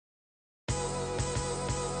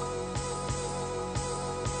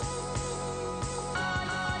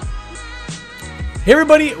Hey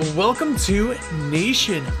everybody, welcome to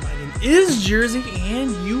Nation. My name is Jersey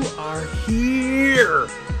and you are here.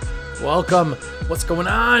 Welcome. What's going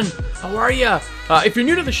on? How are you? If you're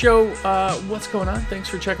new to the show, what's going on? Thanks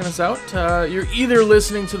for checking us out. You're either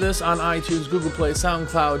listening to this on iTunes, Google Play,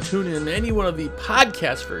 SoundCloud, TuneIn, any one of the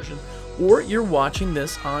podcast versions, or you're watching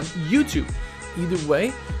this on YouTube. Either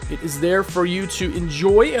way, it is there for you to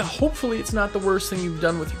enjoy. Hopefully, it's not the worst thing you've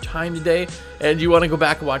done with your time today, and you want to go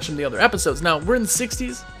back and watch some of the other episodes. Now, we're in the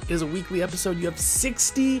 60s. It is a weekly episode. You have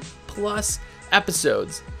 60 plus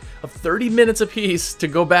episodes of 30 minutes apiece to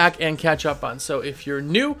go back and catch up on. So if you're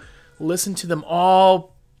new, listen to them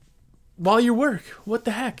all while you work. What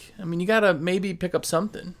the heck? I mean, you got to maybe pick up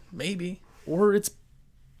something, maybe, or it's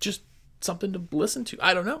just something to listen to.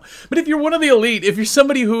 I don't know. But if you're one of the elite, if you're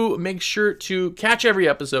somebody who makes sure to catch every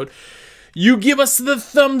episode, you give us the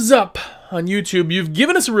thumbs up on YouTube. You've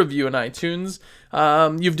given us a review on iTunes.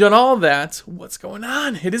 You've done all that. What's going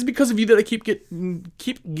on? It is because of you that I keep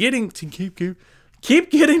getting to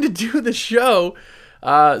do the show.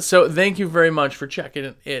 So thank you very much for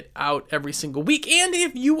checking it out every single week. And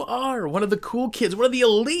if you are one of the cool kids, one of the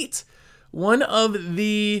elite, one of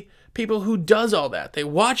the people who does all that, they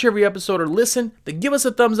watch every episode or listen, they give us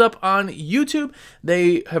a thumbs up on YouTube,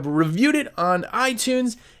 they have reviewed it on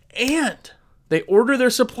iTunes, and they order their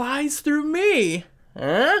supplies through me.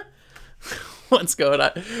 Huh? What's going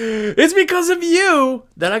on? It's because of you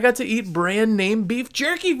that I got to eat brand name beef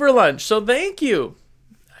jerky for lunch. So thank you.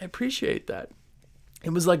 I appreciate that.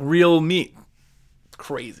 It was like real meat.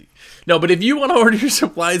 Crazy. No, but if you want to order your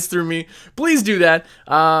supplies through me, please do that.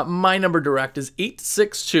 My number direct is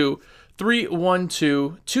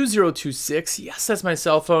 862-312-2026. Yes, that's my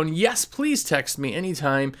cell phone. Yes, please text me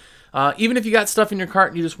anytime. Even if you got stuff in your cart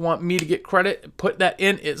and you just want me to get credit, put that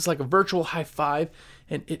in. It's like a virtual high five,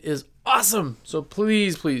 and it is awesome. So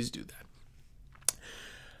please do that.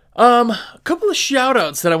 A couple of shout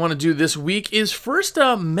outs that I want to do this week is first,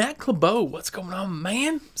 Matt Clabeau. What's going on,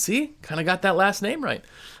 man? See, kind of got that last name right.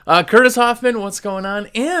 Curtis Hoffman, what's going on?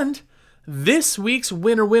 And this week's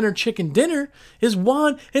winner chicken dinner is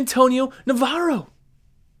Juan Antonio Navarro.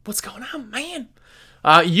 What's going on, man?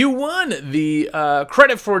 You won the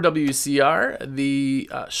credit for WCR, the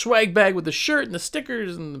swag bag with the shirt and the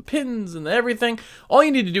stickers and the pins and everything. All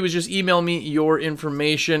you need to do is just email me your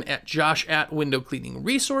information at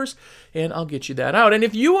josh@windowcleaningresource, and I'll get you that out. And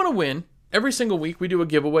if you want to win, every single week we do a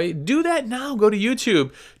giveaway. Do that now. Go to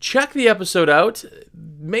YouTube. Check the episode out.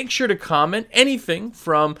 Make sure to comment anything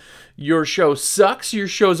from your show sucks, your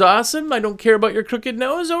show's awesome, I don't care about your crooked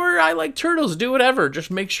nose, or I like turtles. Do whatever. Just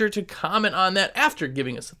make sure to comment on that after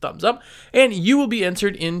giving us a thumbs up, and you will be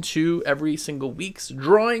entered into every single week's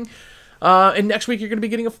drawing. And next week, you're going to be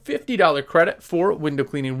getting a $50 credit for window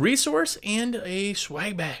cleaning resource and a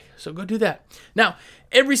swag bag. So go do that. Now,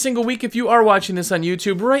 every single week, if you are watching this on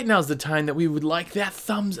YouTube, right now is the time that we would like that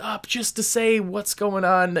thumbs up just to say what's going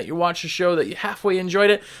on, that you watched the show, that you halfway enjoyed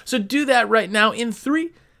it. So do that right now in 3,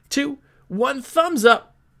 2, 1, thumbs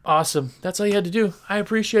up. Awesome. That's all you had to do. I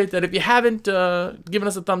appreciate that. If you haven't given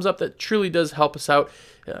us a thumbs up, that truly does help us out.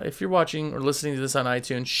 If you're watching or listening to this on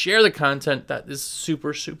iTunes, share the content. That is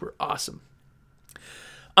super awesome.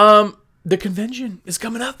 The convention is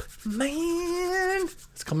coming up. Man,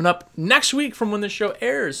 it's coming up next week from when this show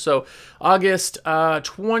airs. So August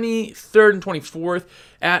 23rd and 24th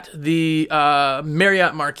at the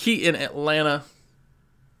Marriott Marquis in Atlanta.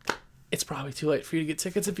 It's probably too late for you to get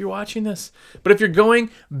tickets if you're watching this. But if you're going,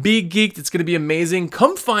 be geeked. It's going to be amazing.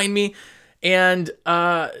 Come find me and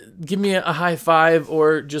give me a high five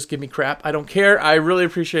or just give me crap. I don't care. I really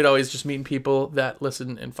appreciate always just meeting people that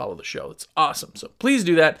listen and follow the show. It's awesome. So please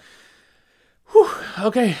do that. Whew.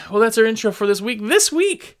 Okay, well, that's our intro for this week. This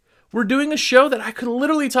week, we're doing a show that I could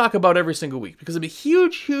literally talk about every single week because I'm a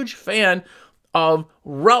huge fan of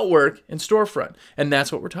route work and storefront. And that's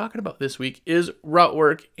what we're talking about this week is route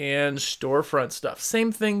work and storefront stuff.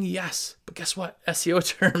 Same thing, yes. But guess what?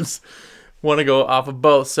 SEO terms want to go off of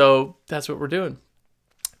both. So that's what we're doing.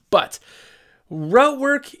 But route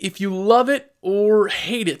work, if you love it or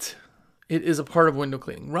hate it, it is a part of window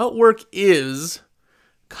cleaning. Route work is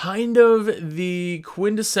kind of the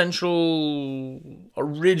quintessential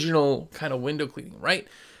original kind of window cleaning, right?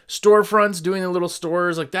 Storefronts, doing the little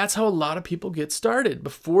stores, like that's how a lot of people get started.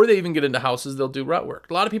 Before they even get into houses, they'll do route work.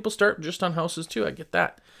 A lot of people start just on houses too, I get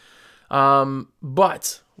that.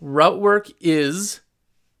 But route work is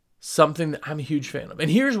something that I'm a huge fan of.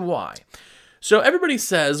 And here's why. So everybody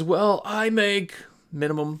says, well, I make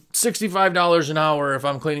minimum $65 an hour if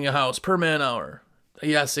I'm cleaning a house per man hour.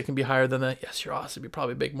 Yes, it can be higher than that. Yes, you're awesome. You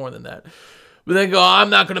probably make more than that. But they go, I'm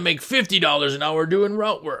not going to make $50 an hour doing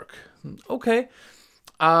route work. Okay,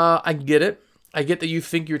 I get it. I get that you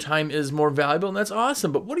think your time is more valuable, and that's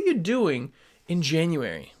awesome. But what are you doing in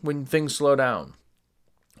January when things slow down?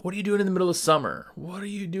 What are you doing in the middle of summer? What are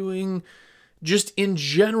you doing just in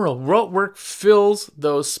general? Route work fills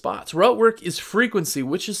those spots. Route work is frequency,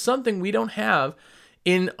 which is something we don't have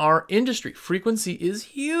in our industry. Frequency is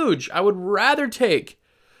huge. I would rather take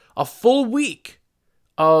a full week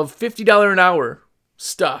of $50 an hour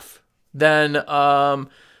stuff than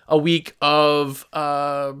a week of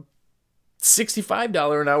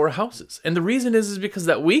 $65 an hour houses. And the reason is because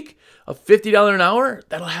that week of $50 an hour,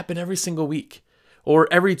 that'll happen every single week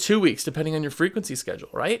or every 2 weeks, depending on your frequency schedule,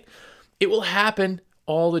 right? It will happen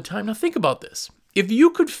all the time. Now think about this. If you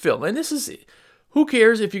could fill, and this is, who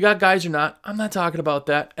cares if you got guys or not? I'm not talking about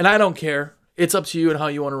that. And I don't care. It's up to you and how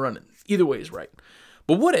you want to run it. Either way is right.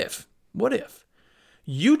 But what if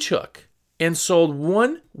you took and sold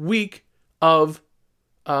 1 week of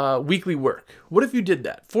weekly work? What if you did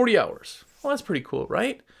that? 40 hours. Well, that's pretty cool,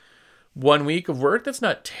 right? 1 week of work, that's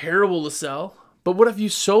not terrible to sell. But what if you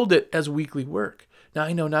sold it as weekly work? Now,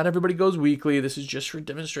 I know not everybody goes weekly. This is just for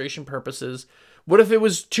demonstration purposes. What if it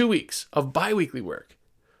was 2 weeks of bi-weekly work,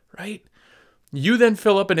 right? You then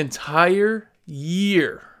fill up an entire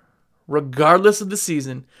year, regardless of the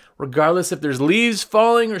season, regardless if there's leaves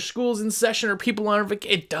falling or school's in session or people on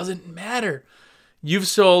vacation. It doesn't matter. You've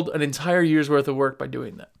sold an entire year's worth of work by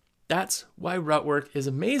doing that. That's why route work is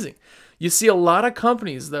amazing. You see a lot of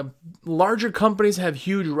companies, the larger companies have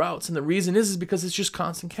huge routes, and the reason is because it's just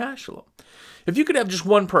constant cash flow. If you could have just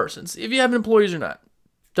one person, if you have employees or not,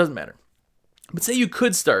 doesn't matter. But say you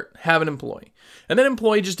could have an employee, and that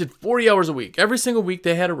employee just did 40 hours a week. Every single week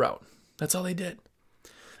they had a route. That's all they did.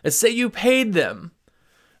 And say you paid them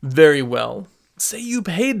very well. Say you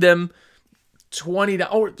paid them $20,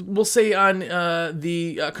 or we'll say on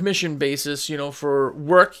the commission basis, for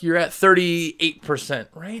work, you're at 38%,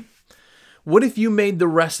 right? What if you made the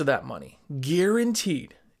rest of that money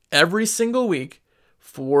guaranteed every single week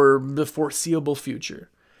for the foreseeable future?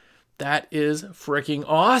 That is freaking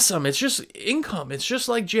awesome. It's just income. It's just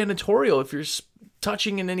like janitorial. If you're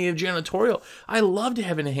touching in any of janitorial, I love to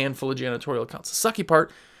have a handful of janitorial accounts. The sucky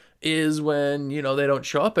part is when, they don't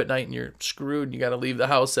show up at night and you're screwed and you got to leave the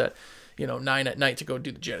house at 9 at night to go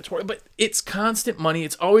do the janitorial. But it's constant money.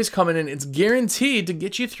 It's always coming in. It's guaranteed to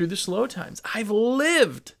get you through the slow times. I've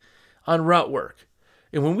lived on route work.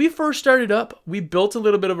 And when we first started up, we built a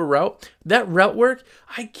little bit of a route. That route work,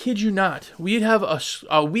 I kid you not, we'd have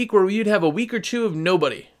a week where we'd have a week or two of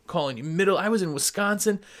nobody calling you. I was in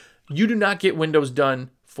Wisconsin. You do not get windows done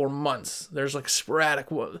for months. There's like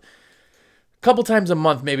sporadic, a couple times a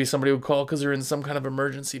month maybe somebody would call because they're in some kind of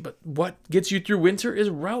emergency. But what gets you through winter is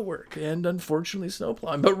route work and unfortunately snow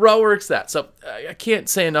plowing. But route work's that. So I can't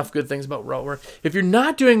say enough good things about route work. If you're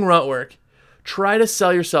not doing route work, try to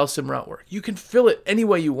sell yourself some route work. You can fill it any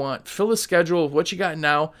way you want. Fill a schedule of what you got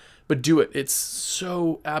now, but do it. It's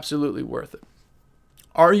so absolutely worth it.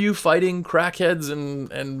 Are you fighting crackheads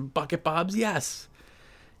and bucket bobs? Yes.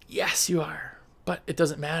 Yes, you are. But it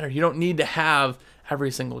doesn't matter. You don't need to have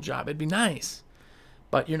every single job. It'd be nice,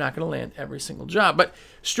 but you're not going to land every single job. But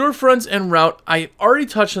storefronts and route, I already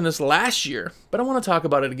touched on this last year, but I want to talk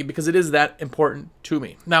about it again because it is that important to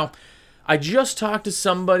me. Now, I just talked to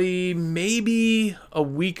somebody maybe a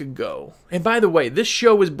week ago. And by the way, this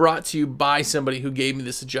show was brought to you by somebody who gave me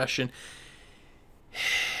the suggestion.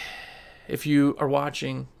 If you are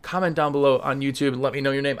watching, comment down below on YouTube and let me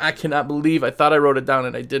know your name. I cannot believe I thought I wrote it down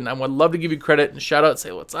and I didn't. I would love to give you credit and shout out,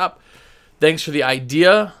 say what's up. Thanks for the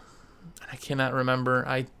idea. I cannot remember.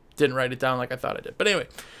 I didn't write it down like I thought I did. But anyway,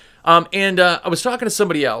 I was talking to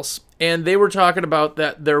somebody else, and they were talking about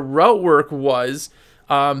that their route work was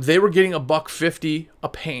they were getting $1.50 a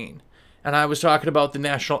pane. And I was talking about the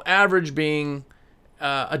national average being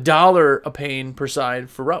 $1 a pane per side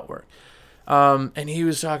for route work. And he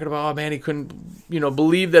was talking about, oh man, he couldn't,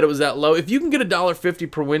 believe that it was that low. If you can get $1.50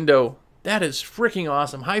 per window, that is freaking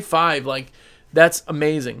awesome. High five. Like, that's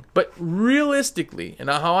amazing. But realistically, and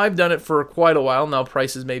how I've done it for quite a while now,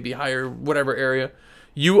 prices may be higher, whatever area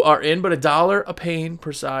you are in, but $1 a pane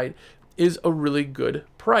per side is a really good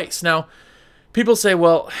price. Now, people say,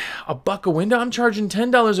 well, $1 a window? I'm charging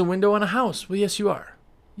 $10 a window on a house. Well, yes, you are.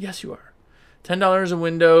 Yes, you are. $10 a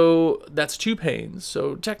window, that's 2 panes.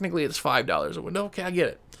 So technically it's $5 a window. Okay, I get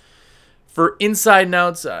it. For inside and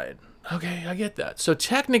outside. Okay, I get that. So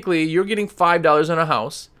technically you're getting $5 on a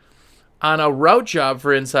house. On a route job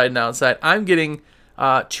for inside and outside, I'm getting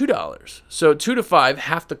 $2. So 2 to 5,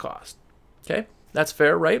 half the cost. Okay, that's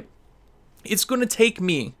fair, right? It's going to take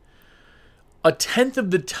me a tenth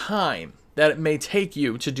of the time that it may take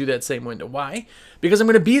you to do that same window. Why? Because I'm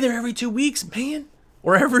going to be there every 2 weeks, man,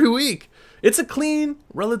 or every week. It's a clean,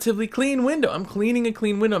 relatively clean window. I'm cleaning a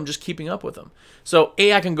clean window. I'm just keeping up with them. So,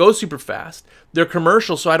 A, I can go super fast. They're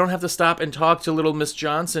commercial, so I don't have to stop and talk to little Miss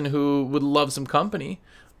Johnson who would love some company.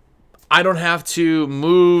 I don't have to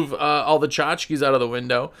move all the tchotchkes out of the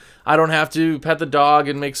window. I don't have to pet the dog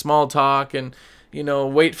and make small talk and,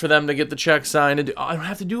 wait for them to get the check signed. I don't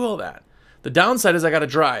have to do all that. The downside is I got to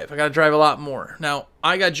drive. I got to drive a lot more. Now,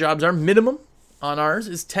 I got jobs. Our minimum on ours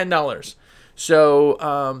is $10.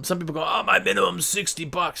 So some people go, oh, my minimum's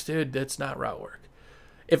 $60. Dude, that's not route work.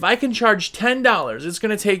 If I can charge $10, it's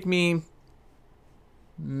going to take me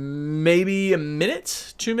maybe a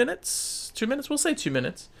minute, 2 minutes. 2 minutes, we'll say 2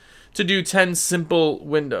 minutes, to do 10 simple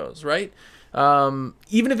windows, right?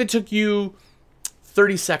 Even if it took you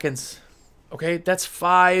 30 seconds, okay, that's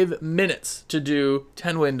 5 minutes to do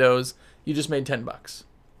 10 windows. You just made $10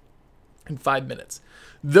 in 5 minutes.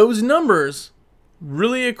 Those numbers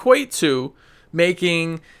really equate to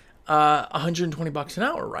making $120 an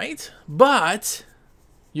hour, right? But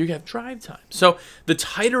you have drive time. So the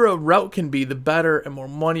tighter a route can be, the better and more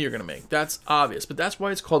money you're going to make. That's obvious, but that's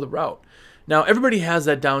why it's called a route. Now, everybody has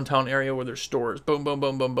that downtown area where there's stores, boom, boom,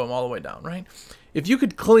 boom, boom, boom, all the way down, right? If you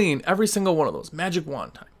could clean every single one of those, magic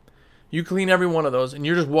wand time, you clean every one of those, and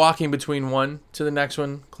you're just walking between one to the next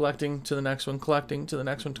one, collecting to the next one, collecting to the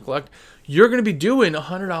next one to collect, you're going to be doing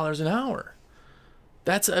 $100 an hour.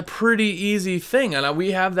 That's a pretty easy thing, and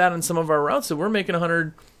we have that on some of our routes, so we're making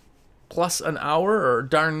 $100 plus an hour, or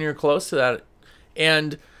darn near close to that.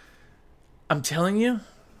 And I'm telling you,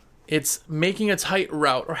 it's making a tight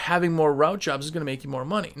route or having more route jobs is going to make you more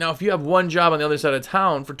money. Now, if you have one job on the other side of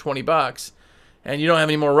town for $20 and you don't have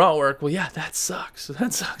any more route work, well, yeah, that sucks.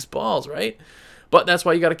 That sucks balls, right? But that's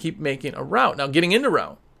why you got to keep making a route. Now, getting into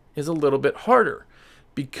route is a little bit harder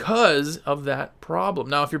because of that problem.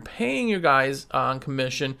 Now, if you're paying your guys on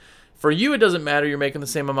commission, for you, it doesn't matter. You're making the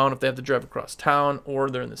same amount if they have to drive across town or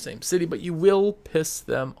they're in the same city, but you will piss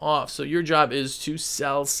them off. So your job is to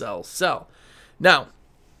sell, sell, sell. Now,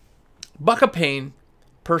 $1 a pane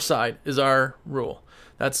per side is our rule.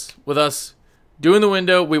 That's with us doing the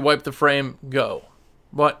window, we wipe the frame, go.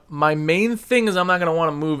 But my main thing is I'm not going to want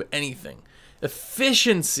to move anything.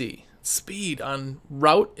 Efficiency, speed on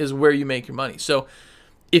route is where you make your money. So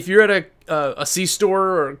if you're at a C-store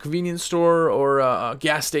or a convenience store or a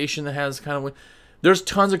gas station that has kind of, there's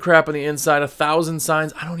tons of crap on the inside, 1,000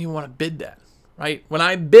 signs. I don't even want to bid that, right? When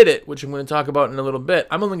I bid it, which I'm going to talk about in a little bit,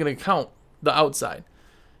 I'm only going to count the outside,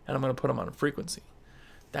 and I'm going to put them on a frequency.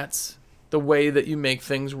 That's the way that you make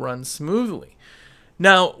things run smoothly.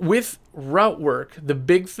 Now, with route work, the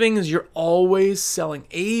big thing is you're always selling.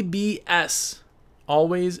 ABS,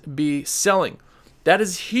 always be selling. That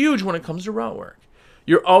is huge when it comes to route work.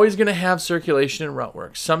 You're always going to have circulation in route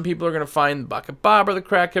work. Some people are going to find Bucket Bob or the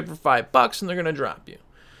crackhead for $5 and they're going to drop you.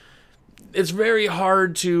 It's very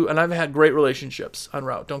hard to, and I've had great relationships on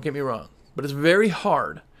route, don't get me wrong, but it's very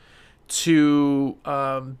hard to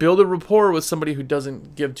build a rapport with somebody who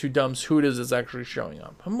doesn't give two dumps who it is that's actually showing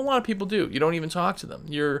up. A lot of people do. You don't even talk to them.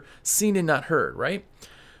 You're seen and not heard, right?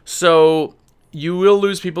 So you will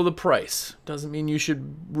lose people to price. Doesn't mean you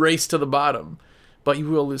should race to the bottom, but you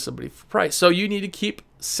will lose somebody for price. So you need to keep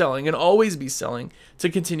selling and always be selling to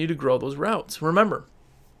continue to grow those routes. Remember,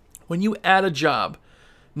 when you add a job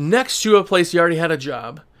next to a place you already had a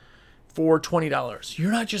job for $20,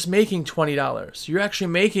 you're not just making $20. You're actually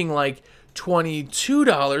making like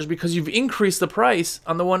 $22 because you've increased the price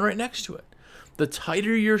on the one right next to it. The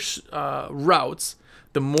tighter your routes,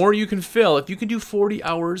 the more you can fill. If you can do 40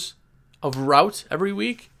 hours of route every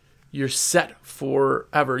week, you're set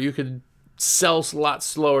forever. You could sell a lot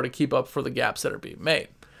slower to keep up for the gaps that are being made.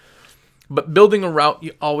 But building a route,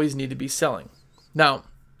 you always need to be selling. Now,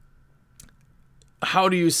 how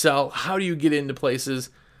do you sell? How do you get into places?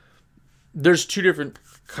 There's two different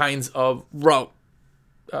kinds of route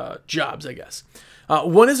jobs, I guess.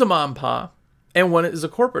 One is a mom and pa, and one is a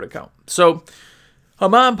corporate account. So a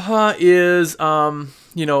mom and pa is,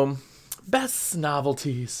 Beth's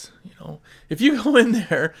Novelties. If you go in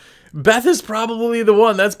there, Beth is probably the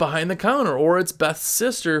one that's behind the counter, or it's Beth's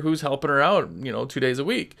sister who's helping her out, 2 days a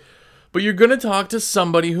week. But you're going to talk to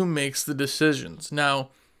somebody who makes the decisions. Now,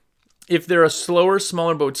 if they're a slower,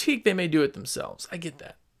 smaller boutique, they may do it themselves. I get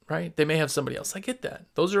that, right? They may have somebody else. I get that.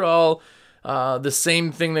 Those are all the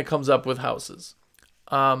same thing that comes up with houses.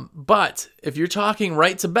 But if you're talking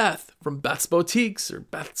right to Beth from Beth's Boutiques or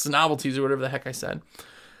Beth's Novelties or whatever the heck I said,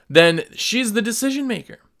 then she's the decision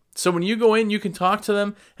maker. So when you go in, you can talk to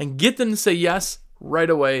them and get them to say yes right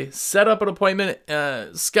away. Set up an appointment,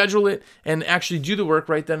 schedule it, and actually do the work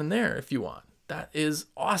right then and there if you want. That is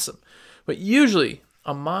awesome. But usually,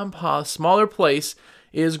 a mom and pop, smaller place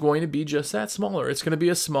is going to be just that, smaller. It's going to be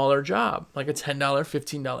a smaller job, like a $10,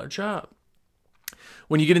 $15 job.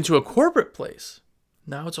 When you get into a corporate place,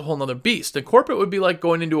 now it's a whole nother beast. The corporate would be like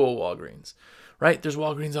going into a Walgreens, right? There's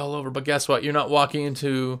Walgreens all over, but guess what? You're not walking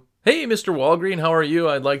into, hey, Mr. Walgreen, how are you?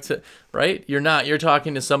 I'd like to, right? You're not. You're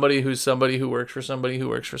talking to somebody who works for somebody who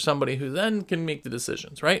works for somebody who then can make the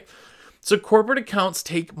decisions, right? So corporate accounts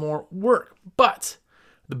take more work, but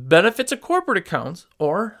the benefits of corporate accounts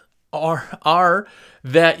are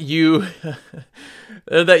that you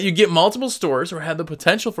that you get multiple stores or have the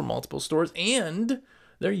potential for multiple stores, and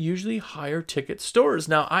they're usually higher ticket stores.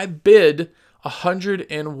 Now, I bid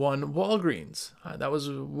 101 Walgreens. That was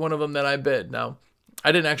one of them that I bid. Now,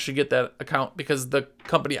 I didn't actually get that account because the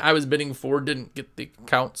company I was bidding for didn't get the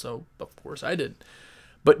account, so of course I didn't.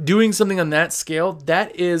 But doing something on that scale,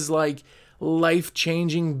 that is like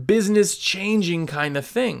life-changing, business-changing kind of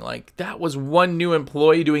thing. Like, that was one new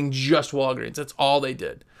employee doing just Walgreens. That's all they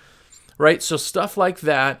did, right? So stuff like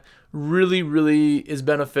that really, really is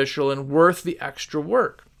beneficial and worth the extra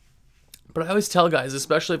work. But I always tell guys,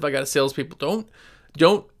 especially if I got salespeople,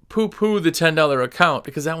 don't poo-poo the $10 account,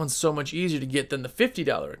 because that one's so much easier to get than the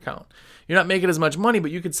 $50 account. You're not making as much money,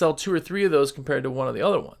 but you could sell 2 or 3 of those compared to one of the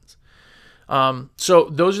other ones. So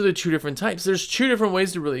those are the 2 different types. There's 2 different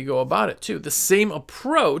ways to really go about it too. The same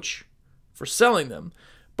approach for selling them,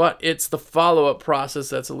 but it's the follow-up process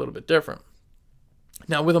that's a little bit different.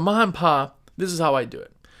 Now with a mom and pop, this is how I do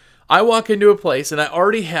it. I walk into a place and I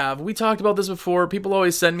already have, we talked about this before, people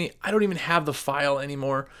always send me, I don't even have the file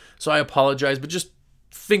anymore, so I apologize, but just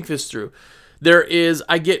think this through.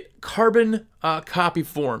 I get carbon copy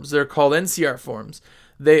forms. They're called NCR forms.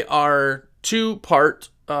 They are 2-part,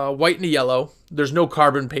 white and yellow. There's no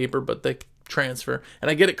carbon paper, but they transfer. And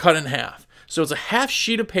I get it cut in half. So it's a half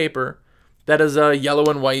sheet of paper that is a yellow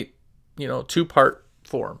and white, 2-part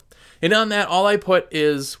form. And on that, all I put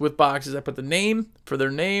is, with boxes, I put the name for their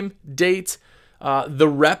name, date, the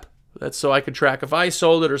rep. That's so I could track if I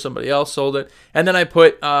sold it or somebody else sold it. And then I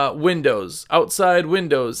put windows, outside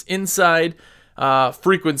windows, inside,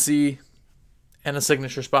 frequency, and a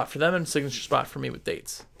signature spot for them and a signature spot for me with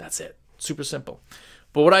dates. That's it. Super simple.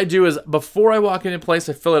 But what I do is, before I walk into a place,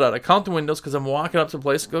 I fill it out. I count the windows because I'm walking up to a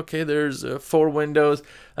place. Okay, there's 4 windows.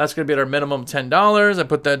 That's going to be at our minimum $10. I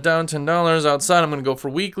put that down, $10 outside. I'm going to go for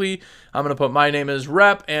weekly. I'm going to put my name as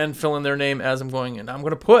rep and fill in their name as I'm going in. I'm going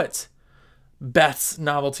to put Beth's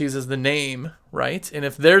Novelties as the name, right? And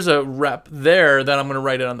if there's a rep there, then I'm going to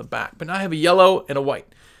write it on the back. But now I have a yellow and a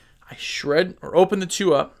white. I shred or open the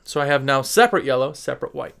 2 up, so I have now separate yellow,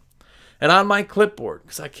 separate white. And on my clipboard,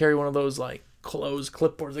 because I carry one of those like closed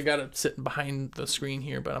clipboards, I got it sitting behind the screen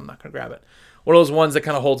here, but I'm not going to grab it. One of those ones that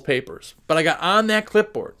kind of holds papers. But I got on that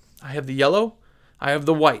clipboard, I have the yellow, I have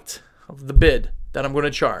the white of the bid that I'm going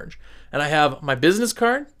to charge. And I have my business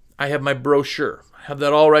card, I have my brochure. I have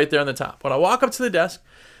that all right there on the top. When I walk up to the desk,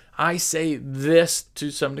 I say this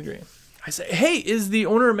to some degree. I say, hey, is the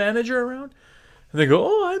owner or manager around? And they go,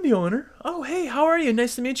 oh, I'm the owner. Oh, hey, how are you?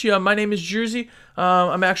 Nice to meet you. My name is Jersey.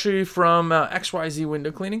 I'm actually from XYZ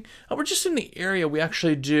Window Cleaning. We're just in the area. We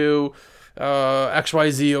actually do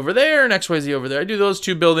XYZ over there and XYZ over there. I do those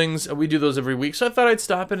 2 buildings. We do those every week. So I thought I'd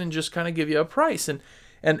stop in and just kind of give you a price.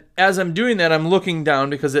 And as I'm doing that, I'm looking down,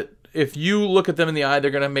 because if you look at them in the eye,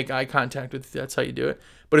 they're going to make eye contact with you. That's how you do it.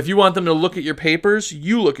 But if you want them to look at your papers,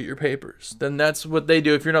 you look at your papers. Then that's what they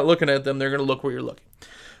do. If you're not looking at them, they're going to look where you're looking.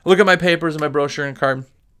 Look at my papers and my brochure and card.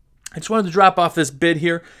 I just wanted to drop off this bid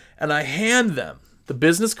here, and I hand them the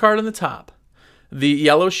business card on the top, the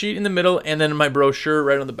yellow sheet in the middle, and then my brochure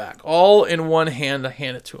right on the back. All in one hand, I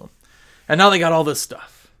hand it to them. And now they got all this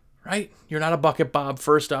stuff, right? You're not a bucket Bob.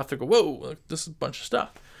 First off, they go, whoa, look, this is a bunch of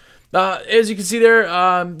stuff. As you can see there,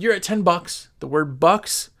 you're at $10. The word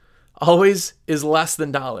bucks always is less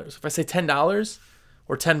than dollars. If I say $10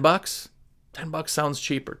 or $10, $10 sounds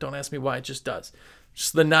cheaper. Don't ask me why, it just does.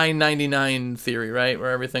 Just the $9.99 theory, right?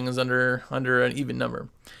 Where everything is under an even number.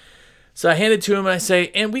 So I hand it to him and I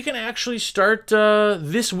say, and we can actually start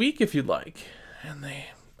this week if you'd like. And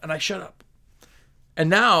I shut up. And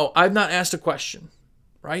now I've not asked a question,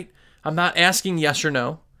 right? I'm not asking yes or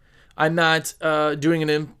no. I'm not doing an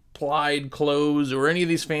implied close or any of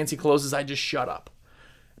these fancy closes. I just shut up.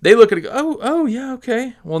 They look at it and go, oh, yeah,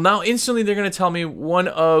 okay. Well, now instantly they're going to tell me one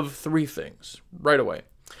of 3 things right away.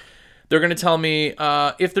 They're going to tell me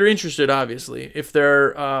if they're interested, obviously. If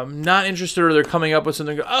they're not interested or they're coming up with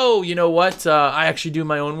something, go, oh, you know what? I actually do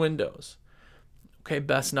my own windows. Okay,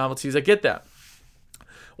 Best Novelties. I get that.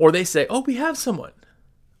 Or they say, oh, we have someone.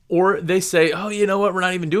 Or they say, oh, you know what, we're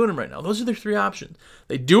not even doing them right now. Those are their three options.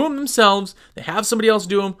 They do them themselves, they have somebody else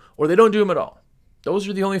do them, or they don't do them at all. Those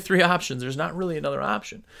are the only three options. There's not really another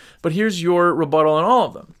option. But here's your rebuttal on all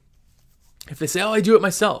of them. If they say, oh, I do it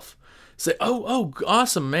myself, say, oh,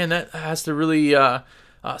 awesome, man, that has to really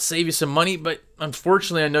save you some money, but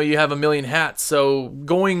unfortunately, I know you have a million hats, so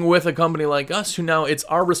going with a company like us, who now it's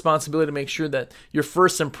our responsibility to make sure that your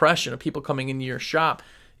first impression of people coming into your shop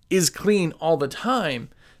is clean all the time,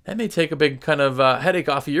 that may take a big kind of headache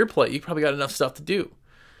off of your plate. You probably got enough stuff to do.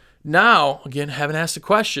 Now, again, haven't asked a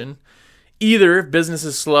question. Either if business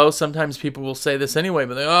is slow, sometimes people will say this anyway,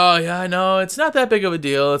 but oh, yeah, I know, it's not that big of a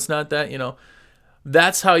deal. It's not that,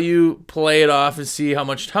 That's how you play it off and see how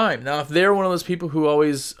much time. Now, if they're one of those people who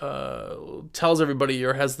always tells everybody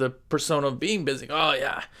or has the persona of being busy, oh,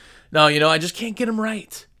 yeah, no, I just can't get them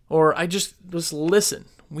right. Or I just listen.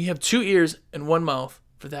 We have 2 ears and 1 mouth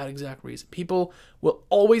for that exact reason. People will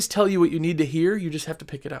always tell you what you need to hear. You just have to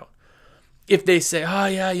pick it out. If they say, oh,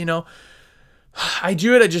 yeah, I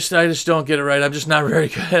do it, I just don't get it right. I'm just not very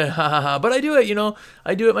good. But I do it,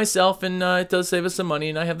 I do it myself, and it does save us some money,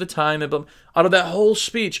 and I have the time. Out of that whole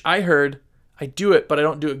speech, I heard, I do it, but I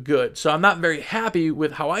don't do it good. So I'm not very happy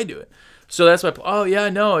with how I do it. So that's why, oh yeah,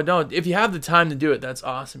 no. If you have the time to do it, that's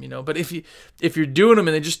awesome, But if you're doing them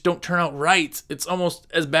and they just don't turn out right, it's almost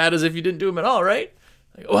as bad as if you didn't do them at all, right?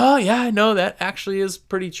 Like, well, yeah, no, that actually is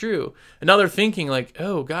pretty true. And now they're thinking like,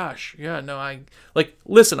 oh gosh, yeah, no,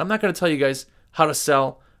 listen, I'm not going to tell you guys how to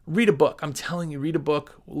sell. Read a book. I'm telling you, read a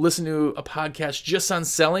book, listen to a podcast just on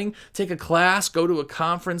selling, take a class, go to a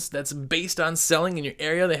conference that's based on selling in your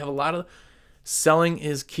area. They have a lot of selling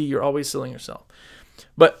is key. You're always selling yourself.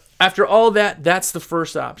 But after all that, that's the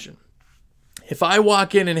first option. If I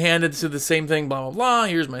walk in and hand it to the same thing, blah, blah, blah,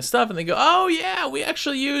 here's my stuff, and they go, oh yeah, we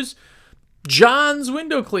actually use John's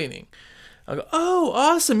window cleaning. I go, oh,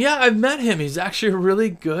 awesome. Yeah, I've met him. He's actually a really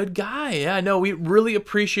good guy. Yeah, I know. We really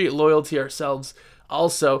appreciate loyalty ourselves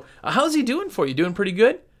also. How's he doing for you? Doing pretty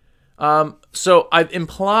good? So I've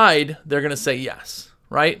implied they're going to say yes,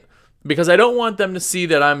 right? Because I don't want them to see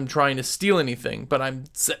that I'm trying to steal anything, but I'm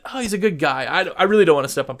saying, oh, he's a good guy. I really don't want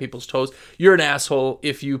to step on people's toes. You're an asshole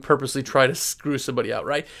if you purposely try to screw somebody out,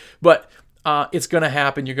 right? But it's going to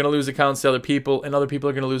happen. You're going to lose accounts to other people, and other people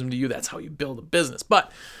are going to lose them to you. That's how you build a business.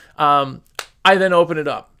 But I then open it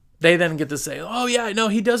up. They then get to say, oh, yeah, no,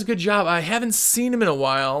 he does a good job. I haven't seen him in a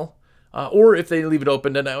while. Or if they leave it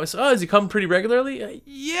open, then I always say, oh, does he come pretty regularly?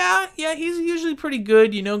 Yeah, he's usually pretty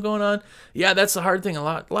good, going on. Yeah, that's the hard thing. A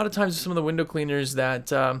lot of times some of the window cleaners that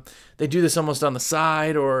they do this almost on the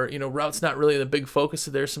side, or, route's not really the big focus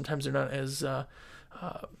of theirs. Sometimes they're not as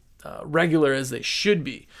regular as they should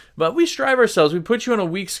be. But we strive ourselves. We put you on a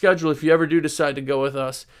week schedule if you ever do decide to go with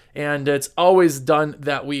us, and it's always done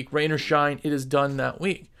that week. Rain or shine, it is done that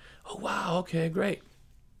week. Oh, wow, okay, great.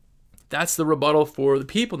 That's the rebuttal for the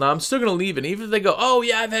people. Now, I'm still going to leave it. Even if they go, oh,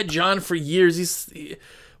 yeah, I've had John for years.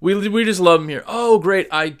 We just love him here. Oh, great.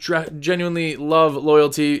 I genuinely love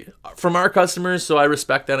loyalty from our customers, so I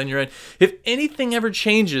respect that on your end. If anything ever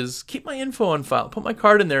changes, keep my info on file. Put my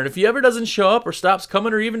card in there. And if he ever doesn't show up or stops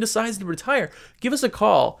coming or even decides to retire, give us a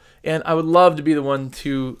call, and I would love to be the one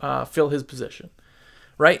to fill his position.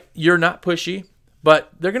 Right? You're not pushy,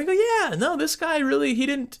 but they're going to go, yeah, no, this guy really, he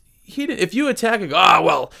didn't. If you attack and go, oh,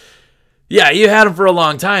 well, yeah, you had him for a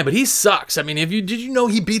long time, but he sucks. I mean, did you know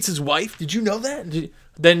he beats his wife? Did you know that?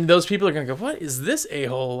 Then those people are going to go, what is this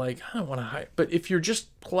a-hole? Like, I don't want to hire. But if you're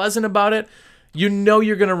just pleasant about it, you're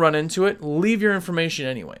going to run into it. Leave your information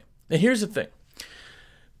anyway. And here's the thing.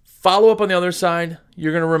 Follow up on the other side.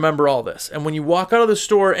 You're going to remember all this. And when you walk out of the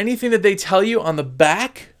store, anything that they tell you on the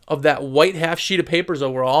back of that white half sheet of paper is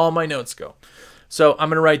where all my notes go. So I'm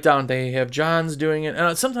going to write down, they have John's doing it.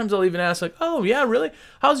 And sometimes I'll even ask, like, oh, yeah, really?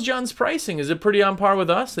 How's John's pricing? Is it pretty on par with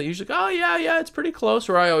us? They usually go, oh, yeah, it's pretty close.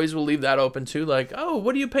 Or I always will leave that open, too. Like, oh,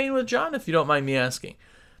 what are you paying with John, if you don't mind me asking?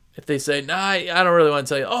 If they say, nah, I don't really want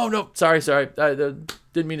to tell you. Oh, no, sorry. I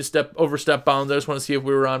didn't mean to overstep bounds. I just want to see if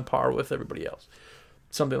we were on par with everybody else.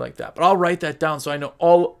 Something like that. But I'll write that down so I know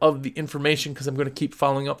all of the information, because I'm going to keep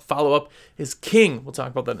following up. Follow-up is king. We'll talk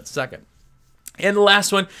about that in a second. And the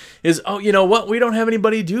last one is, oh, you know what? We don't have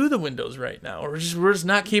anybody do the windows right now. Or we're just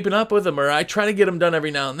not keeping up with them. Or I try to get them done every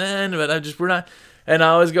now and then, but we're not. And I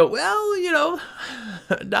always go, well,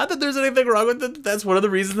 not that there's anything wrong with it. That's one of the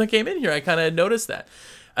reasons I came in here. I kind of noticed that.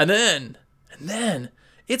 And then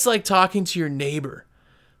it's like talking to your neighbor.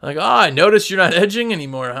 Like, oh, I noticed you're not edging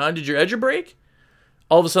anymore, huh? Did your edger break?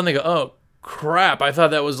 All of a sudden they go, oh, crap, I thought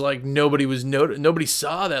that was like nobody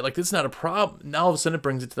saw that. Like, that's not a problem. Now all of a sudden it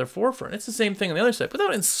brings it to their forefront. It's the same thing on the other side,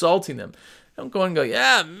 without insulting them. Don't go and go,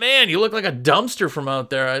 yeah, man, you look like a dumpster from out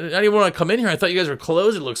there. I didn't even want to come in here. I thought you guys were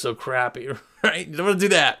closed. It looks so crappy, right? You don't want to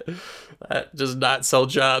do that. That does not sell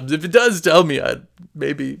jobs. If it does, tell me.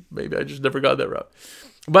 Maybe I just never got that route.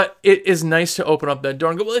 But it is nice to open up that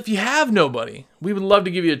door and go, well, if you have nobody, we would love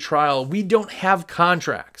to give you a trial. We don't have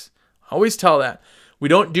contracts. I always tell that. We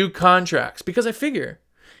don't do contracts because I figure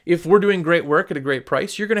if we're doing great work at a great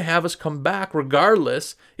price, you're going to have us come back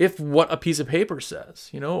regardless if what a piece of paper says,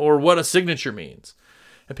 or what a signature means.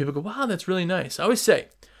 And people go, wow, that's really nice. I always say,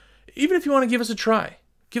 even if you want to give us a try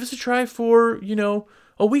for,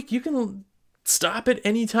 a week. You can stop it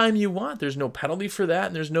anytime you want. There's no penalty for that,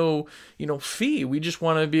 and there's no, fee. We just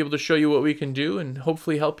want to be able to show you what we can do and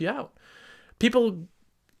hopefully help you out. People,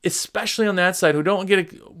 especially on that side, who don't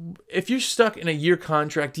get if you're stuck in a year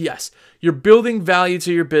contract, yes, you're building value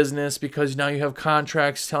to your business because now you have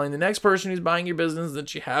contracts telling the next person who's buying your business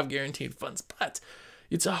that you have guaranteed funds. But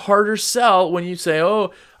it's a harder sell when you say,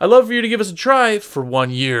 oh, I'd love for you to give us a try for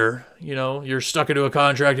 1 year. You're stuck into a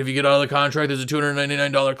contract. If you get out of the contract, there's a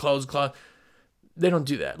 $299 close clause. They don't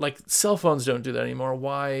do that. Like, cell phones don't do that anymore.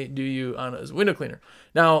 Why do you on a window cleaner?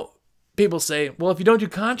 Now, people say, well, if you don't do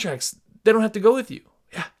contracts, they don't have to go with you.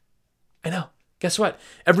 Yeah, I know. Guess what?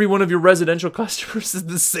 Every one of your residential customers is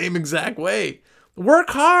the same exact way. Work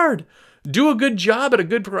hard. Do a good job at a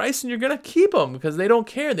good price, and you're going to keep them because they don't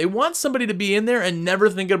care. They want somebody to be in there and never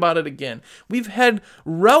think about it again. We've had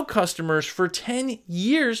route customers for 10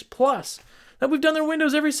 years plus. Now, we've done their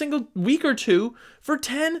windows every single week or two for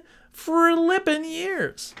 10 flippin'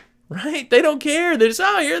 years, right? They don't care. They just,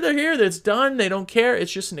 they're here. It's done. They don't care.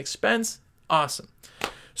 It's just an expense. Awesome.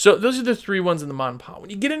 So those are the three ones in the mom and pop. When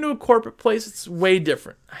you get into a corporate place, it's way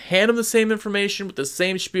different. I hand them the same information with the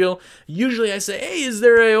same spiel. Usually I say, hey, is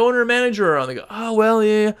there a owner or manager around? They go, oh, well,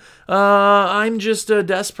 yeah, I'm just a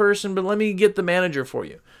desk person, but let me get the manager for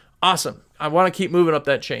you. Awesome. I want to keep moving up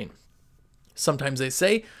that chain. Sometimes they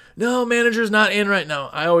say, no, manager's not in right now.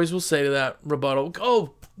 I always will say to that rebuttal,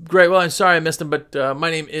 oh, great. Well, I'm sorry I missed him, but my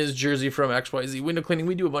name is Jersey from XYZ Window Cleaning.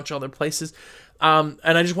 We do a bunch of other places. And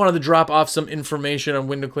I just wanted to drop off some information on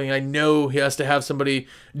window cleaning. I know he has to have somebody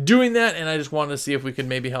doing that, and I just wanted to see if we could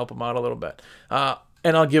maybe help him out a little bit.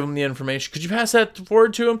 And I'll give him the information. Could you pass that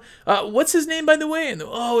forward to him? What's his name, by the way? And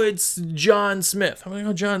oh, it's John Smith. I'm like,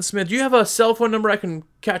 oh, John Smith. Do you have a cell phone number I can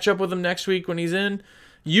catch up with him next week when he's in?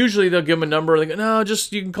 Usually they'll give him a number. They go, no,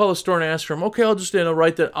 just you can call the store and ask for him. Okay, I'll just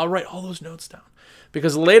write that. I'll write all those notes down.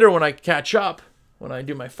 Because later when I catch up, when I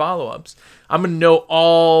do my follow-ups, I'm going to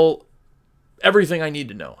know everything I need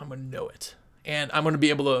to know. I'm going to know it. And I'm going to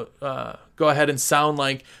be able to go ahead and sound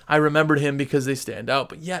like I remembered him because they stand out,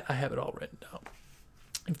 but yet I have it all written down.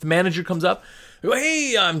 If the manager comes up, I go,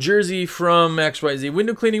 hey, I'm Jersey from XYZ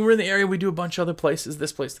Window Cleaning. We're in the area. We do a bunch of other places,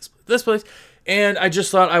 this place, this place. And I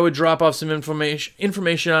just thought I would drop off some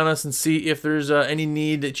information on us and see if there's any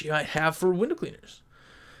need that you might have for window cleaners.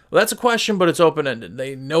 Well, that's a question, but it's open-ended.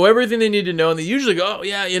 They know everything they need to know, and they usually go, oh,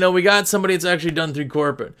 yeah, we got somebody that's actually done through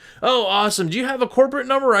corporate. Oh, awesome. Do you have a corporate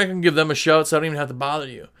number? I can give them a shout so I don't even have to bother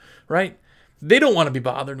you, right? They don't want to be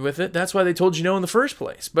bothered with it. That's why they told you no in the first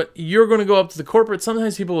place. But you're going to go up to the corporate.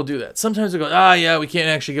 Sometimes people will do that. Sometimes they go, yeah, we can't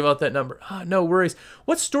actually give out that number. No worries.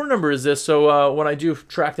 What store number is this? So when I do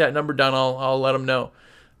track that number down, I'll let them know.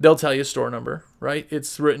 They'll tell you a store number, right?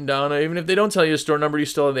 It's written down. Even if they don't tell you a store number, you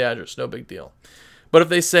still have the address. No big deal. But if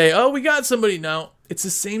they say, oh, we got somebody now, it's the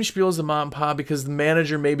same spiel as the mom and pop because the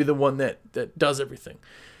manager may be the one that does everything.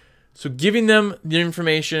 So giving them the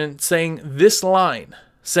information, saying this line,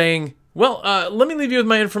 saying, well, let me leave you with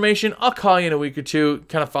my information. I'll call you in a week or two,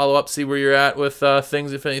 kind of follow up, see where you're at with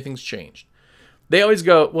things, if anything's changed. They always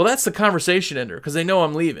go, well, that's the conversation ender because they know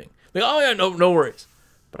I'm leaving. They go, oh, yeah, no worries.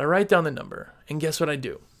 But I write down the number, and guess what I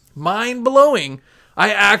do? Mind-blowing,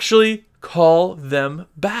 I actually call them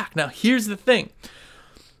back. Now, here's the thing.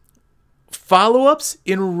 Follow-ups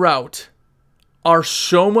in route are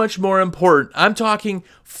so much more important. I'm talking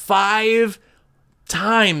 5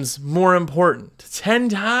 times more important, 10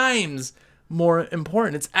 times more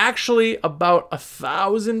important. It's actually about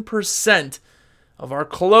 1,000% of our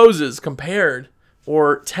closes compared,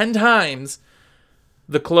 or 10 times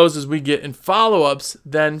the closes we get in follow-ups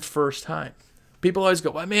than first time. People always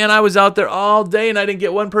go, well, man, I was out there all day and I didn't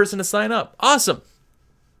get one person to sign up. Awesome.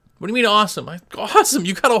 What do you mean awesome? Awesome.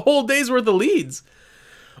 You got a whole day's worth of leads.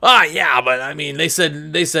 Yeah, but I mean, they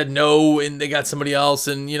said no, and they got somebody else,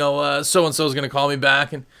 and so-and-so is going to call me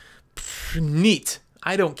back, and neat.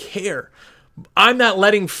 I don't care. I'm not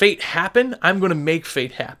letting fate happen. I'm going to make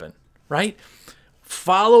fate happen, right?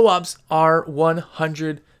 Follow-ups are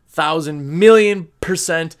 100,000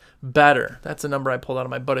 million% better. That's a number I pulled out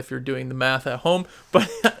of my butt if you're doing the math at home, but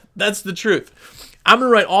that's the truth. I'm going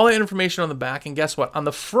to write all that information on the back, and guess what? On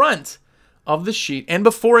the front of the sheet, and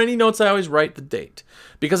before any notes, I always write the date,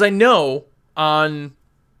 because I know on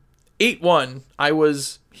 8/1 I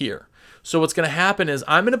was here. So what's going to happen is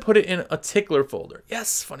I'm going to put it in a tickler folder.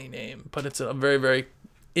 Yes, funny name, but it's a very, very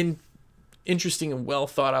interesting and well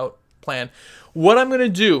thought out plan. What I'm going to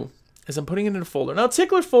do is I'm putting it in a folder. Now,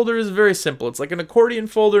 tickler folder is very simple. It's like an accordion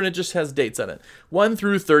folder, and it just has dates on it, 1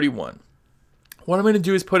 through 31. What I'm going to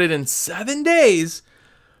do is put it in 7 days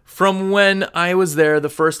from when I was there the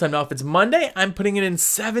first time. Now, if it's Monday, I'm putting it in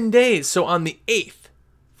 7 days. So on the 8th,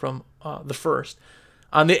 from the 1st,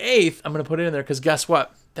 on the 8th, I'm going to put it in there because guess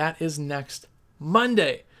what? That is next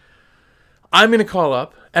Monday. I'm going to call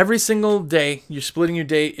up every single day. You're splitting your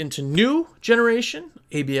day into new generation,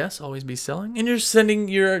 ABS, always be selling, and you're sending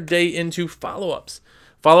your day into follow-ups.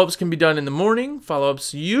 Follow-ups can be done in the morning.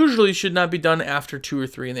 Follow-ups usually should not be done after 2 or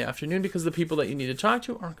 3 in the afternoon because the people that you need to talk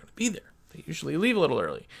to aren't going to be there. They usually leave a little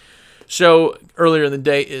early. So earlier in the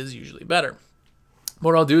day is usually better.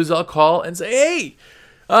 What I'll do is I'll call and say, hey,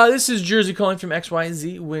 this is Jersey calling from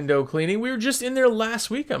XYZ Window Cleaning. We were just in there last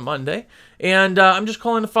week on Monday, and I'm just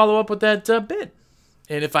calling to follow up with that bid.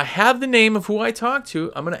 And if I have the name of who I talked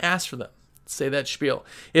to, I'm going to ask for them. Say that spiel.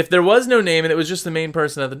 If there was no name and it was just the main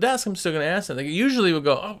person at the desk, I'm still going to ask them. They usually will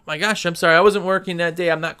go, oh my gosh, I'm sorry, I wasn't working that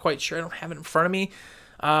day. I'm not quite sure. I don't have it in front of me.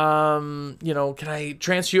 Can I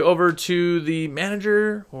transfer you over to the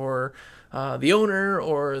manager or the owner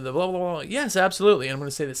or the blah, blah, blah? Yes, absolutely. And I'm going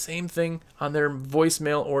to say the same thing on their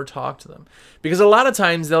voicemail or talk to them. Because a lot of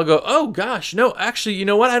times they'll go, oh gosh, no, actually, you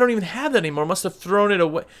know what? I don't even have that anymore. Must have thrown it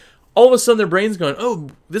away. All of a sudden their brain's going,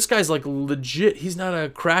 oh, this guy's like legit. He's not a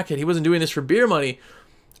crackhead. He wasn't doing this for beer money,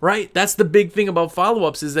 right? That's the big thing about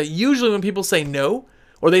follow-ups is that usually when people say no,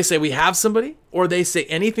 or they say we have somebody, or they say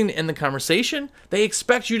anything to end the conversation, they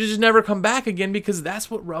expect you to just never come back again because that's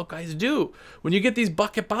what route guys do. When you get these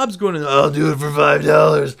bucket bobs going, I'll do it for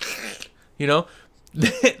 $5, you know,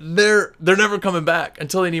 they're never coming back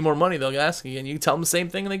until they need more money. They'll ask again. You tell them the same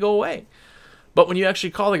thing and they go away. But when you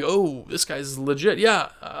actually call, they go, oh, this guy's legit. Yeah,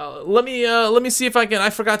 let me see if I can. I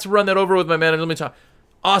forgot to run that over with my manager. Let me talk.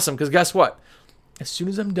 Awesome, because guess what? As soon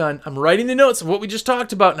as I'm done, I'm writing the notes of what we just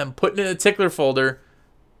talked about, and I'm putting it in a tickler folder.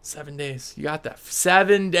 7 days. You got that.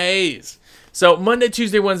 7 days. So Monday,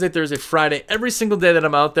 Tuesday, Wednesday, Thursday, Friday, every single day that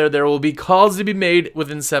I'm out there, there will be calls to be made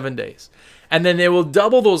within 7 days. And then they will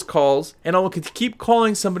double those calls, and I will keep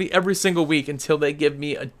calling somebody every single week until they give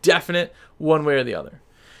me a definite one way or the other.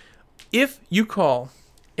 If you call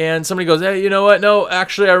and somebody goes, hey, you know what? No,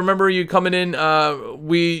 actually, I remember you coming in.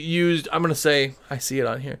 We used, I'm going to say, I see it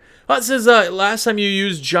on here. Oh, it says last time you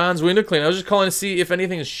used John's window cleaner. I was just calling to see if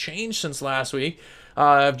anything has changed since last week.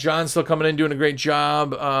 If John's still coming in doing a great job,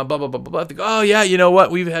 blah, blah, blah, blah, blah. They go, oh, yeah, you know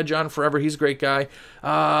what? We've had John forever. He's a great guy.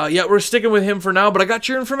 Yeah, we're sticking with him for now, but I got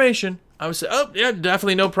your information. I would say, oh, yeah,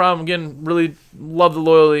 definitely no problem. Again, really love the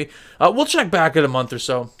loyalty. We'll check back in a month or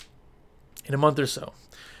so.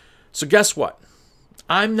 So guess what?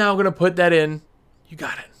 I'm now going to put that in. You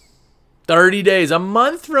got it. 30 days, a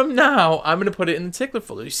month from now, I'm going to put it in the tickler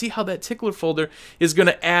folder. You see how that tickler folder is going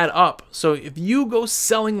to add up. So if you go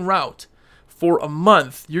selling route for a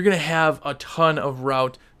month, you're going to have a ton of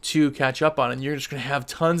route to catch up on, and you're just going to have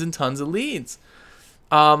tons and tons of leads.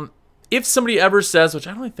 If somebody ever says, which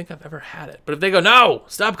I don't even think I've ever had it, but if they go, no,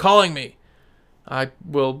 stop calling me, I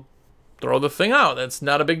will throw the thing out. That's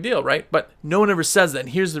not a big deal, right? But no one ever says that, and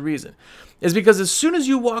here's the reason. Is because as soon as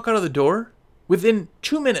you walk out of the door, within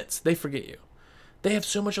 2 minutes, they forget you. They have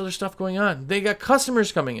so much other stuff going on. They got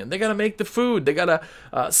customers coming in. They got to make the food. They got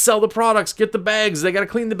to sell the products, get the bags. They got to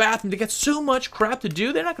clean the bathroom. They got so much crap to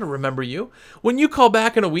do. They're not going to remember you. When you call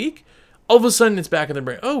back in a week, all of a sudden it's back in their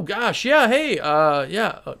brain. Oh, gosh, yeah, hey,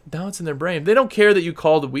 yeah. Now it's in their brain. They don't care that you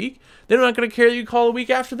called a week. They're not going to care that you call a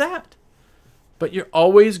week after that. But you're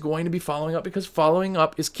always going to be following up because following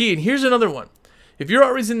up is key. And here's another one. If you're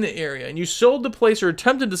always in the area and you sold the place or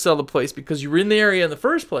attempted to sell the place because you were in the area in the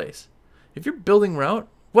first place, if you're building route,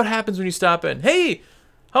 what happens when you stop in? Hey,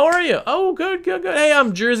 how are you? Oh, good, good, good. Hey,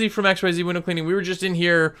 I'm Jersey from XYZ Window Cleaning. We were just in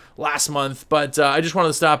here last month, but I just wanted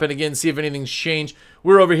to stop in again, see if anything's changed.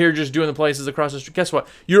 We're over here just doing the places across the street. Guess what?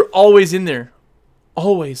 You're always in there.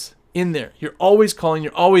 Always in there. You're always calling.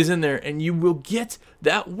 You're always in there, and you will get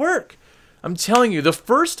that work. I'm telling you, the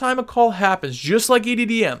first time a call happens, just like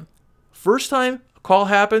EDDM, first time a call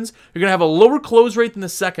happens, you're going to have a lower close rate than the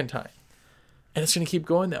second time. And it's going to keep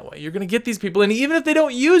going that way. You're going to get these people, and even if they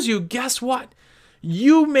don't use you, guess what?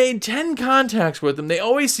 You made 10 contacts with them. They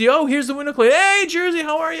always see, oh, here's the window cleaner. Hey, Jersey,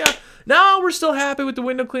 how are you? No, we're still happy with the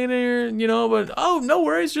window cleaner, you know, but, oh, no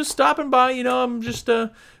worries, just stopping by, you know, I'm just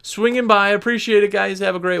swinging by. I appreciate it, guys.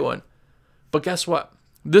 Have a great one. But guess what?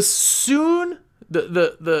 The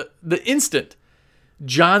instant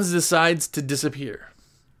Johns decides to disappear,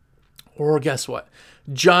 or guess what?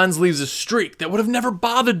 Johns leaves a streak that would have never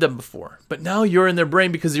bothered them before, but now you're in their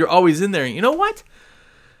brain because you're always in there. You know what?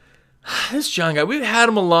 This John guy, we've had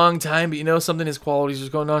him a long time, but you know something, his quality's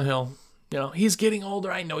just going downhill. You know, he's getting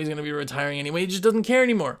older. I know he's going to be retiring anyway. He just doesn't care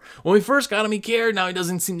anymore. When we first got him, he cared. Now he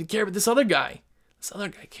doesn't seem to care, but this other guy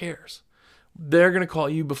cares. They're going to call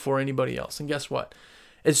you before anybody else. And guess what?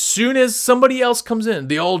 As soon as somebody else comes in,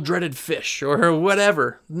 the old dreaded Fish or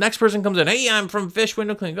whatever, next person comes in, hey, I'm from Fish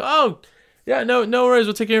Window Cleaning. Go, oh, yeah, no worries.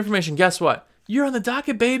 We'll take your information. Guess what? You're on the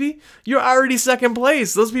docket, baby. You're already second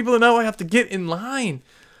place. Those people now have to get in line.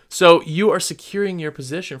 So you are securing your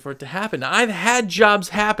position for it to happen. Now, I've had jobs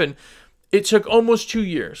happen. It took almost 2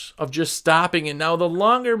 years of just stopping. And now the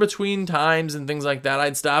longer between times and things like that,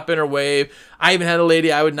 I'd stop in or wave. I even had a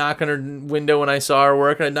lady, I would knock on her window when I saw her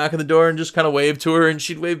work. And I'd knock on the door and just kind of wave to her. And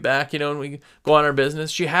she'd wave back, you know, and we'd go on our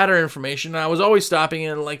business. She had her information. And I was always stopping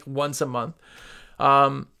in like once a month.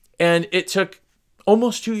 And it took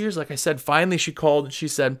almost 2 years. Like I said, finally she called and she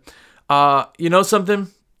said, you know something?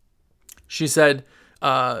 She said,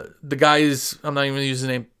 the guy's, I'm not even going to use his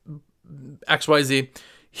name, XYZ.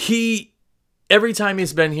 Every time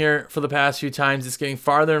he's been here for the past few times, it's getting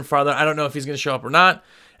farther and farther. I don't know if he's going to show up or not.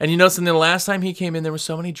 And you know something, the last time he came in, there were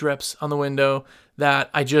so many drips on the window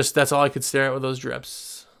that that's all I could stare at with those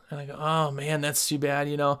drips. And I go, oh man, that's too bad.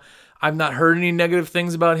 You know, I've not heard any negative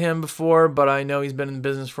things about him before, but I know he's been in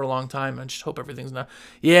business for a long time. I just hope everything's not.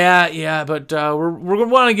 Yeah, but we're going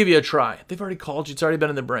to want to give you a try. They've already called you. It's already been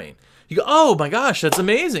in the brain. You go, oh my gosh, that's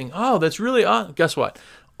amazing. Oh, that's really awesome. Guess what?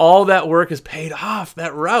 All that work is paid off.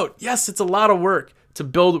 That route. Yes, it's a lot of work to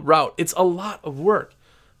build route. It's a lot of work.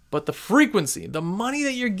 But the frequency, the money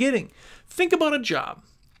that you're getting, think about a job.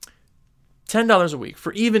 $10 a week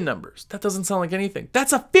for even numbers. That doesn't sound like anything.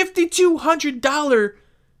 That's a $5,200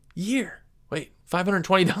 year. Wait,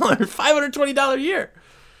 $520? $520 year.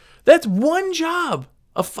 That's one job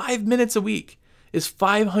of 5 minutes a week is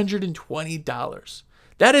 $520.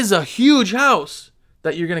 That is a huge house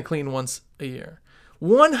that you're going to clean once a year.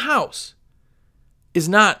 One house is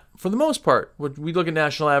not, for the most part, when we look at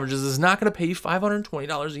national averages, is not going to pay you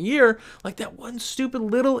 $520 a year like that one stupid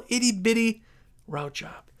little itty-bitty route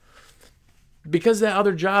job. Because that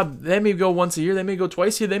other job, they may go once a year, they may go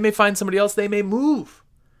twice a year, they may find somebody else, they may move.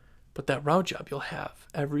 But that route job you'll have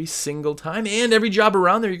every single time, and every job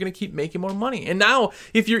around there, you're going to keep making more money. And now,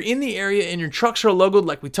 if you're in the area and your trucks are logoed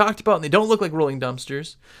like we talked about, and they don't look like rolling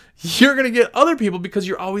dumpsters, you're going to get other people because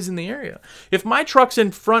you're always in the area. If my truck's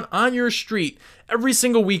in front on your street, every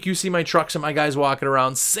single week you see my trucks and my guys walking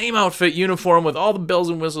around, same outfit, uniform, with all the bells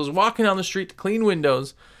and whistles, walking down the street to clean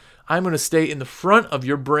windows, I'm going to stay in the front of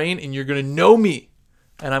your brain, and you're going to know me,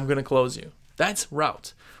 and I'm going to close you. That's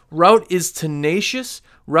route. Route is tenacious.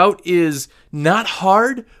 Route is not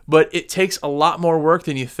hard, but it takes a lot more work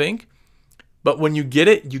than you think. But when you get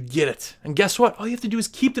it, you get it. And guess what? All you have to do is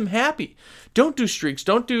keep them happy. Don't do streaks.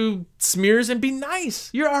 Don't do smears, and be nice.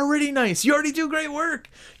 You're already nice. You already do great work.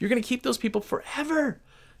 You're going to keep those people forever. And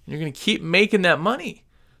you're going to keep making that money.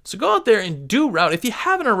 So go out there and do route. If you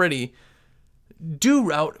haven't already, do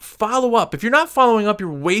route. Follow up. If you're not following up,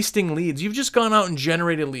 you're wasting leads. You've just gone out and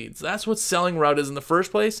generated leads. That's what selling route is in the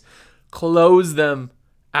first place. Close them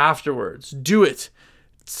afterwards. Do it.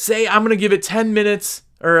 Say, I'm going to give it 10 minutes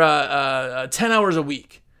or 10 hours a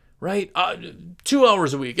week, right? 2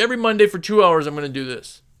 hours a week. Every Monday for 2 hours, I'm going to do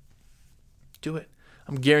this. Do it.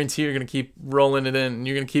 I'm guarantee you're going to keep rolling it in, and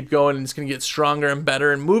you're going to keep going, and it's going to get stronger and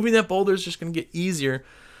better, and moving that boulder is just going to get easier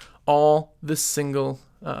every single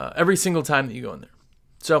time that you go in there.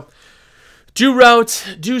 So do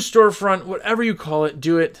route, do storefront, whatever you call it,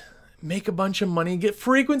 do it. Make a bunch of money, get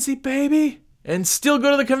frequency, baby, and still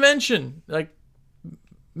go to the convention. Like,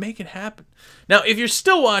 make it happen. Now, if you're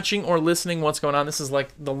still watching or listening what's going on, this is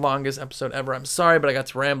like the longest episode ever. I'm sorry, but I got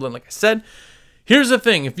to rambling like I said. Here's the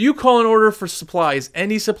thing. If you call an order for supplies,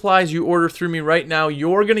 any supplies you order through me right now,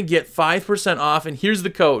 you're going to get 5% off, and here's the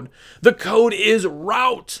code. The code is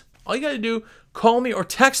ROUTE. All you got to do, call me or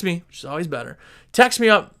text me, which is always better. Text me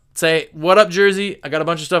up. Say, what up, Jersey? I got a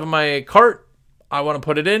bunch of stuff in my cart. I want to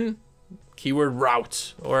put it in. Keyword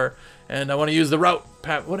route. And I want to use the route.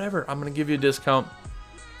 Whatever. I'm going to give you a discount.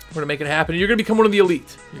 We're going to make it happen. You're going to become one of the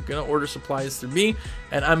elite. You're going to order supplies through me,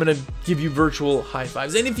 and I'm going to give you virtual high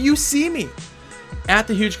fives. And if you see me at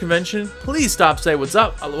the huge convention, please stop, say what's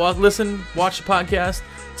up. I'll listen, watch the podcast.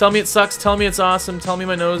 Tell me it sucks. Tell me it's awesome. Tell me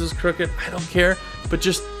my nose is crooked. I don't care. But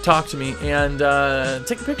just talk to me and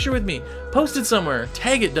take a picture with me. Post it somewhere.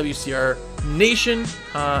 Tag it WCR Nation.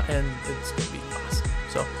 And it's going to be awesome.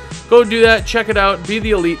 So go do that. Check it out. Be the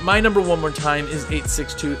elite. My number one more time is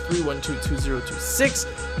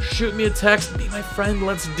 862-312-2026. Shoot me a text. Be my friend.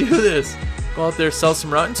 Let's do this. Go out there, sell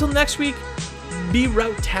some route. Until next week, be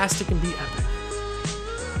route-tastic and be epic.